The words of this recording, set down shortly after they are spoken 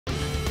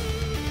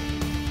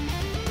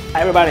Hi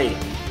everybody,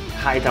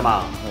 hi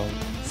Tamar.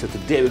 So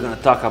today we're going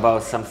to talk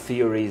about some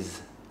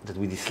theories that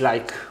we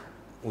dislike.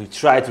 We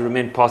try to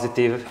remain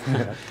positive.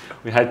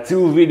 We had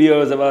 2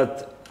 videos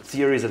about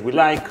theories that we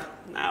like.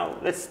 Now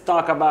let's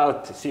talk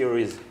about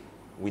theories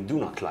we do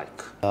not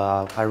like.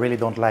 I really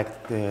don't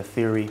like the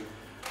theory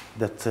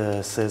that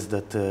says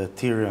that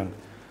Tyrion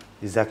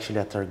is actually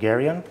a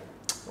Targaryen.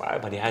 Right,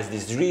 but he has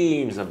these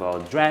dreams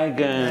about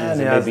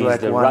dragons. And he has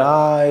like one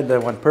eye,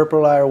 then one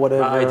purple eye or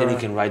whatever. Right, and he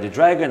can ride a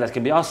dragon. That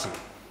can be awesome.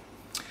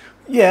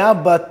 Yeah,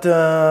 but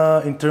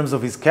in terms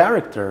of his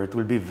character, it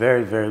will be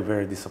very, very,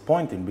 very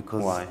disappointing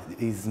because Why?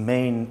 his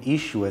main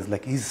issue is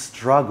like his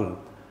struggle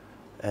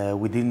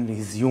within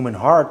his human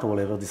heart or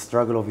whatever, the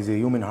struggle of his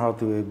human heart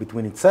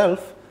between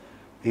itself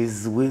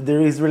is with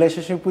his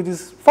relationship with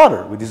his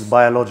father, with his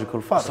biological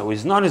father. So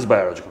he's not his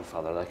biological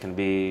father. That can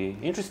be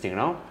interesting,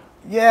 no?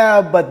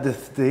 Yeah, but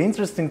the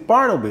interesting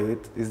part of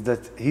it is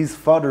that his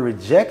father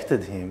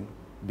rejected him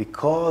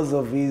because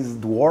of his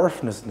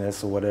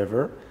dwarfness or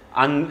whatever.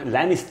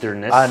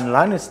 Lannisterness.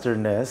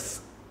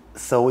 Lannisterness.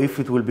 So if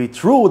it will be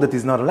true that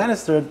he's not a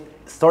Lannister,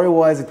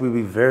 story-wise it will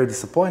be very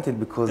disappointing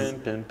because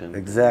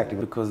exactly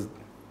because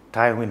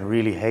Tywin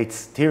really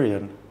hates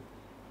Tyrion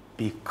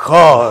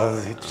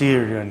because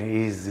Tyrion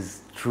is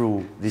his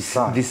true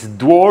son. This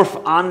dwarf,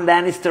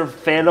 un-Lannister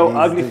fellow,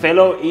 ugly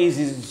fellow, is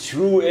his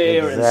true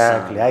heir and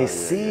son. Exactly. I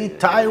see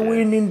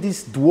Tywin in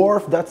this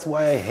dwarf, that's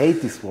why I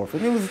hate this dwarf.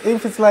 And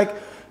if it's like,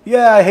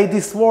 yeah, I hate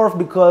this dwarf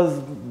because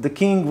the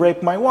king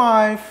raped my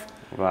wife,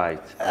 right?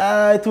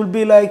 It will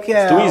be like,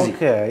 yeah, it's too easy.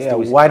 Okay, yeah.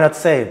 Why not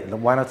say it?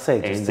 Why not say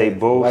it? And just they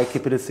both. Why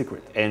keep it a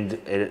secret? And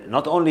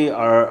not only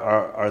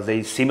are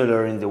they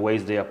similar in the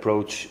ways they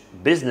approach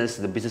business,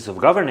 the business of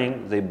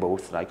governing, they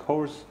both like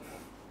whores.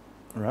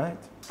 Right.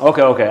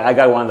 Okay, I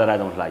got one that I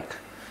don't like.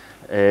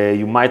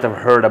 You might have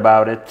heard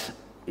about it.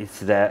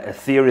 It's a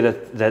theory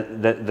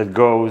that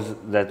goes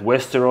that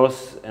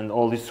Westeros and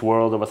all this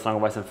world of A Song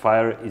of Ice and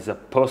Fire is a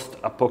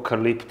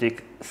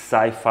post-apocalyptic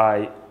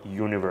sci-fi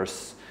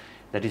universe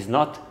that is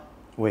not...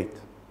 Wait.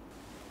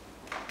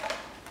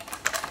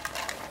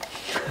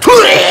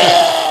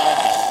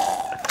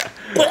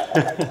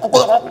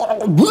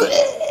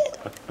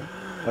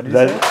 What did you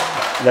say?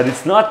 That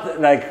it's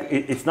not like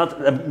it's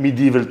not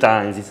medieval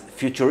times, it's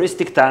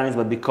futuristic times,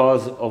 but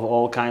because of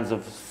all kinds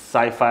of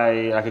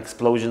sci-fi like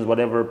explosions,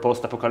 whatever,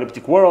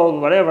 post-apocalyptic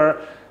world, whatever,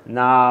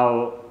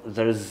 now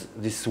there's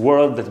this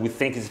world that we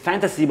think is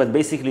fantasy, but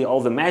basically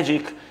all the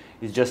magic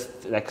is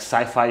just like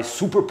sci-fi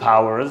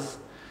superpowers,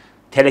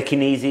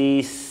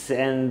 telekinesis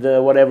and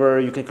whatever,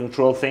 you can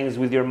control things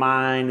with your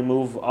mind,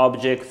 move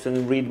objects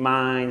and read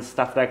minds,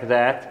 stuff like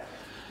that.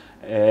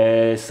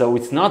 So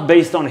it's not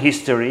based on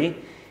history.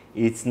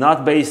 It's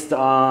not based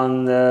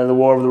on the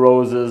War of the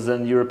Roses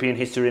and European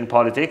history and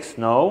politics,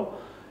 no.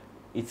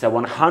 It's a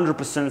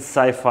 100%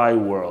 sci-fi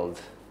world.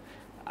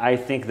 I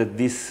think that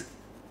this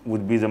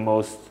would be the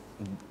most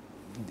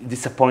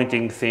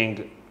disappointing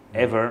thing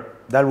ever.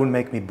 That will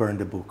make me burn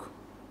the book.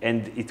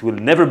 And it will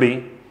never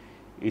be.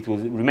 It will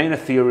remain a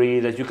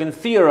theory that you can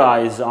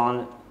theorize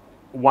on.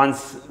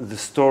 Once the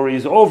story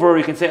is over,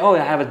 you can say, oh, I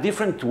have a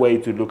different way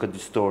to look at the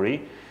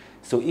story.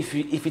 So if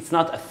it's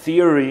not a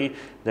theory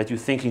that you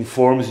think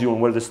informs you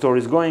on where the story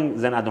is going,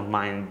 then I don't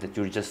mind that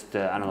you're just,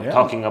 I don't know,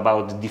 talking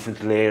about the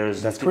different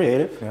layers. That's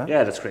creative, yeah.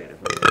 Yeah, that's creative.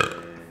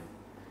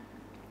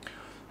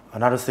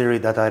 Another theory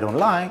that I don't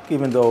like,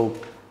 even though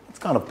it's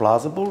kind of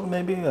plausible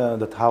maybe,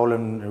 that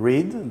Howland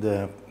Reed,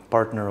 the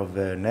partner of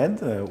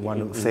Ned, one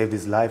who saved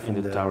his life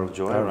in the Tower of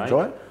Joy, Tower of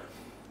Joy.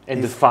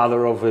 And the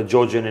father of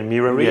Jojen and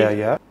Mira Reed.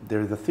 Yeah.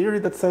 There's a theory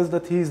that says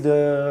that he's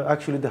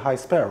actually the High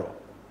Sparrow.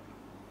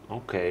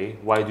 Okay,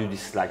 why do you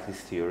dislike this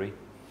theory?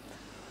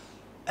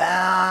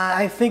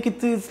 I think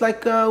it is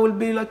like will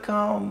be like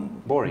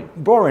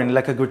boring,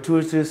 like a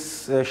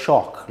gratuitous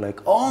shock. Like,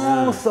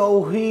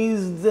 so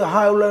he's the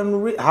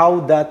Howland.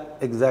 How that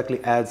exactly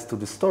adds to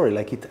the story?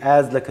 Like it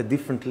adds like a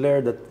different layer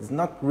that is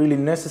not really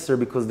necessary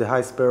because the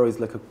High Sparrow is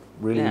like a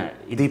really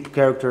deep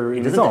character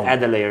in his own. It doesn't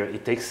add a layer;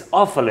 it takes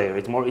off a layer.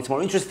 It's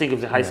more interesting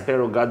if the High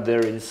Sparrow got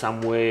there in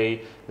some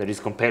way that is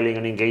compelling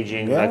and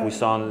engaging, like we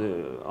saw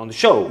on the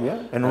show.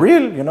 Yeah, and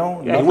real, you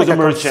know. Yeah, he was like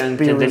a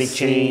merchant, and then he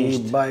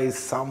changed by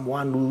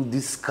someone who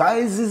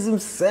disguises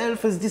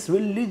himself as this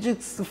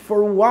religious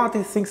for what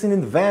he thinks in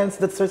advance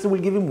that Cersei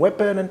will give him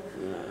weapon and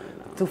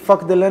to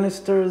fuck the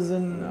Lannisters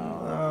and.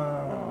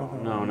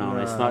 No,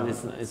 it's not.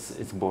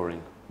 It's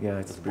boring. Yeah,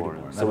 it's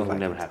boring. boring. So it will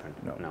never happen.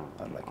 No,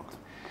 I don't like it.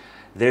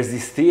 There's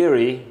this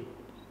theory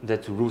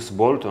that Roose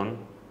Bolton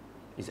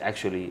is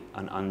actually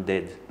an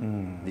undead.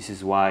 This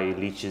is why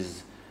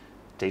leeches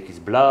take his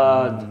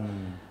blood,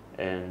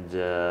 and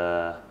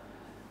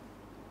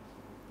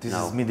this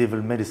is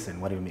medieval medicine.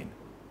 What do you mean?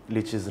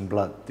 Leeches and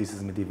blood. This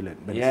is medieval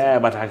medicine. Yeah,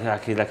 but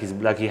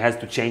like he has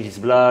to change his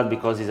blood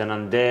because he's an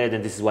undead,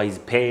 and this is why he's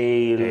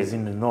pale. He's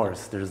in the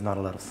north. There's not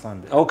a lot of sun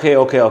there.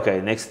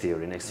 Okay. Next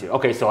theory.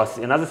 Okay, so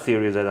another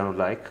theory that I don't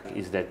like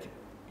is that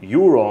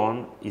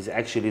Euron is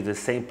actually the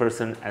same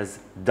person as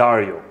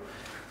Daario.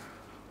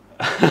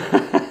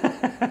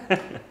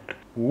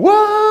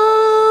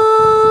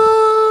 What?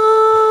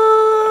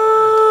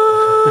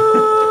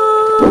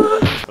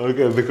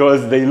 Okay,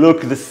 because they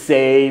look the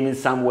same in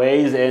some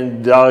ways,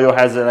 and Daario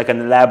has like an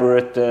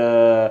elaborate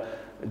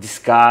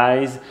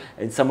disguise,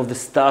 and some of the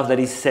stuff that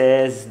he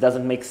says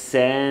doesn't make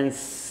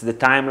sense. The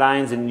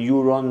timelines, and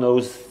Euron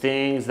knows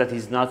things that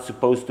he's not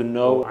supposed to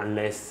know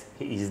unless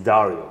he is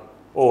Daario,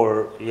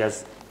 or he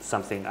has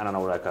something, I don't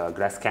know, like a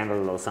glass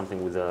candle or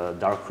something with a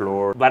dark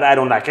lore. But I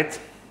don't like it,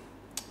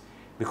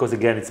 because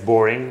again, it's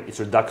boring, it's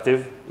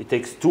reductive. It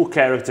takes two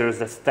characters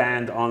that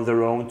stand on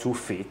their own 2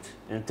 feet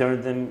and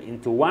turn them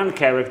into one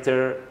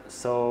character,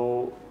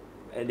 so,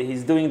 and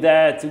he's doing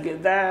that to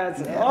get that.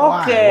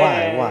 Yeah,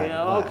 okay, why?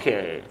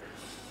 okay.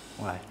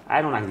 Why?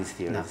 I don't like these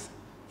theories. No.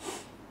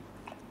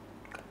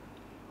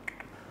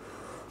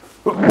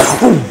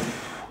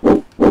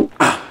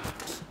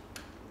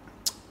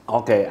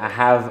 Okay, I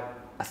have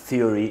a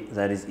theory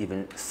that is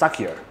even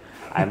suckier.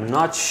 I'm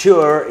not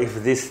sure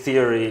if this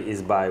theory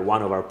is by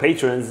one of our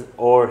patrons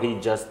or he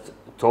just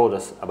told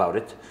us about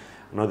it.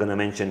 I'm not going to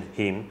mention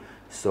him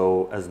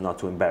so as not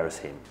to embarrass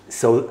him.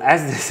 So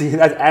as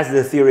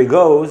the theory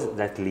goes,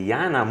 that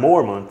Lyanna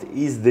Mormont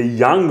is the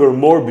younger,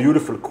 more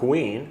beautiful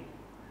queen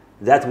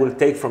that will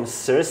take from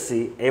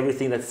Cersei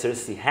everything that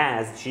Cersei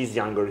has. She's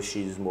younger,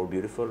 she's more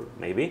beautiful,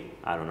 maybe.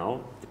 I don't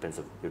know, depends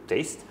on your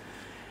taste.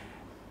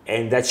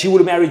 And that she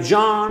will marry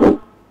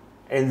Jon,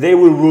 and they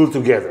will rule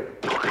together.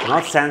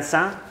 Not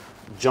Sansa,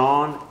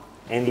 Jon,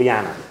 and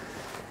Lyanna.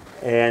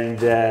 And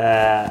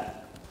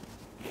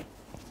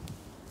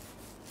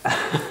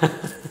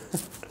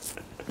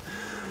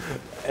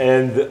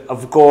and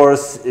of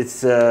course,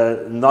 it's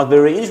not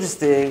very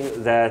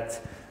interesting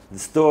that the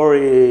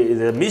story,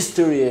 the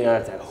mystery,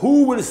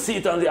 who will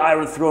sit on the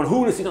Iron Throne,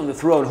 who will sit on the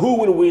throne, who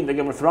will win the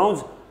Game of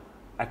Thrones?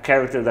 A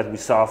character that we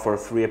saw for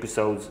 3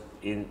 episodes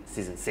in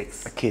season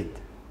 6.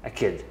 A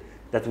kid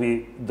that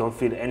we don't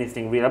feel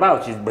anything real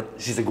about. But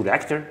she's a good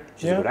actor.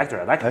 She's a good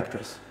actor. I like her.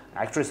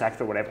 Actress,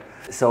 actor, whatever.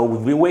 So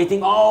we've been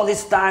waiting all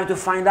this time to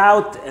find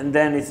out, and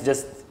then it's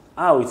just,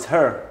 oh, it's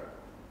her.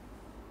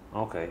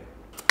 Okay.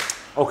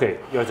 Okay,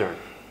 your turn.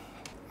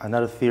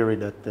 Another theory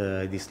that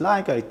I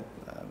dislike, I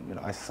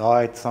saw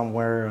it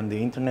somewhere on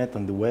the internet,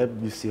 on the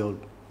web. You see all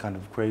kind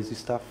of crazy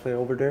stuff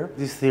over there.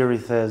 This theory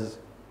says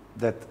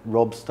that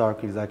Robb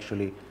Stark is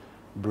actually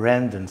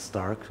Brandon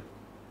Stark's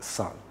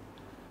son.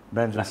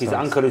 Like his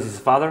uncle is his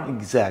father?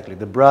 Exactly.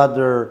 The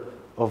brother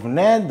of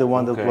Ned, the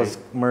one that was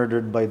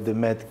murdered by the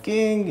Mad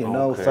King, you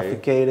know,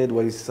 suffocated.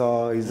 What he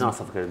saw is... Not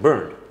suffocated,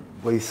 burned.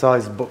 What he saw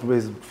his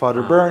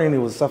father burning, he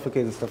was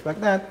suffocated and stuff like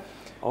that.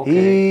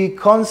 He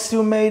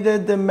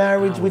consummated the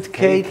marriage with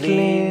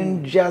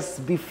Caitlyn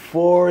just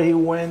before he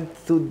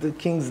went to the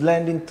King's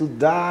Landing to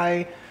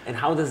die. And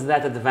how does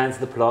that advance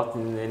the plot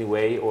in any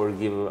way or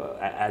give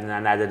an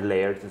added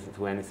layer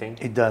to anything?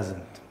 It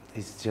doesn't.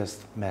 It's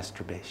just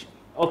masturbation.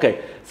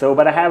 Okay, so,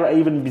 but I have an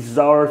even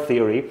bizarre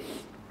theory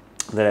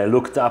that I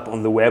looked up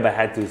on the web. I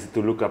had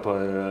to look up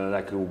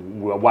like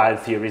wild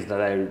theories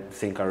that I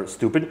think are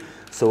stupid.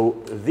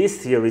 So this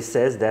theory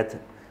says that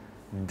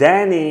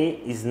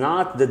Dany is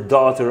not the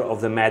daughter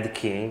of the Mad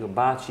King,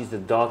 but she's the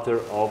daughter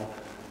of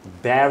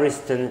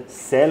Barristan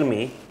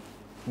Selmy,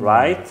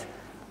 right?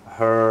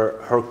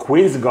 Her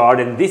Queen's Guard,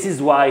 and this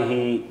is why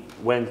he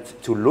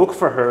went to look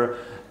for her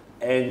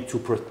and to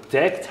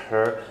protect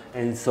her.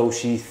 And so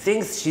she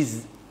thinks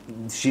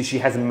she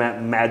has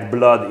mad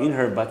blood in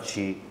her, but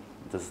she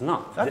does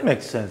not. That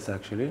makes sense,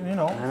 actually. You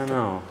know, I don't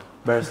know.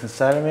 Barristan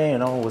Selmy, you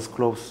know, was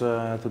close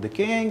to the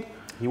king.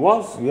 He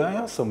was?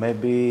 Yeah. So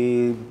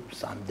maybe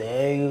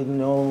someday, you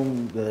know,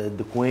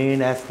 the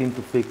queen asked him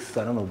to fix,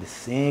 I don't know, the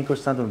sink or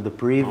something, the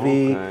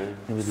privy.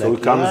 He was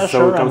like, yeah,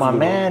 sure, I'm a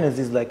man. And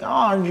he's like, oh,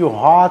 aren't you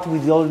hot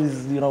with all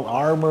this, you know,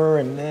 armor?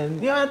 And then,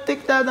 yeah,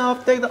 take that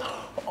off, take that.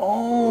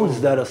 Oh,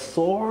 is that a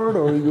sword?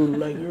 Or you're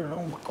like, you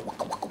know,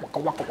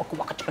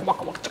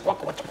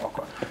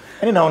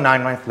 and you know,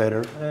 9 months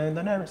later,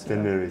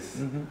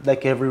 Daenerys.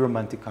 Like every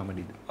romantic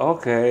comedy.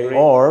 Okay.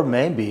 Or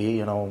maybe,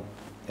 you know,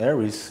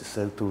 Aerys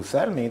said to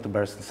Selmy, to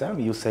Barristan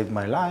Selmy, you saved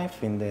my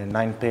life in the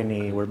 9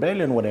 Penny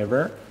Rebellion,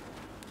 whatever.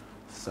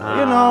 So,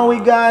 you know,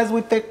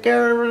 we take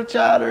care of each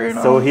other, you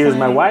know. So here's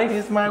my wife?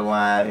 Here's my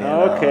wife.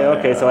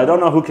 Okay. So I don't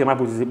know who came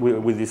up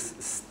with this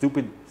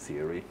stupid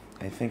theory.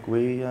 I think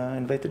we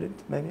invented it,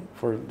 maybe,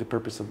 for the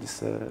purpose of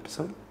this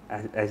episode.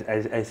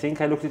 I think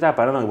I looked it up.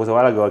 I don't know. It was a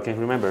while ago. I can't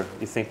remember.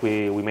 You think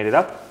we made it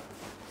up?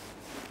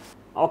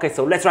 Okay,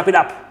 so let's wrap it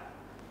up.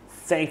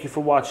 Thank you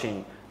for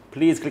watching.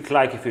 Please click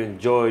like if you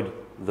enjoyed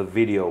the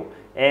video.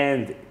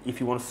 And if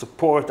you want to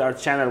support our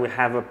channel, we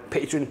have a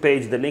Patreon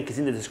page. The link is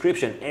in the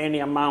description. Any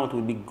amount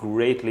will be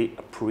greatly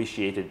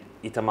appreciated.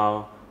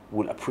 Itamar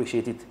will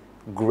appreciate it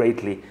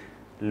greatly.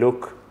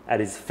 Look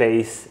at his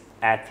face,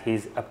 at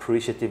his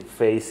appreciative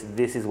face.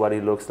 This is what he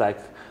looks like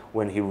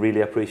when he really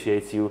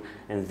appreciates you.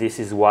 And this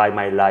is why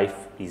my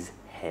life is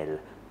hell.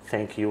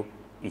 Thank you,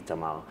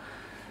 Itamar.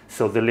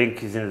 So the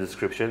link is in the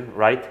description,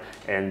 right?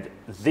 And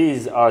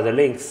these are the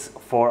links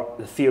for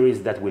the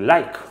theories that we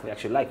like. We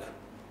actually like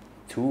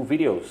 2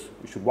 videos.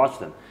 You should watch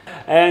them.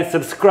 And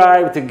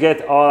subscribe to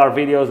get all our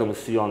videos, and we'll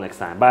see you all next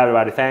time. Bye,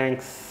 everybody.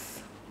 Thanks.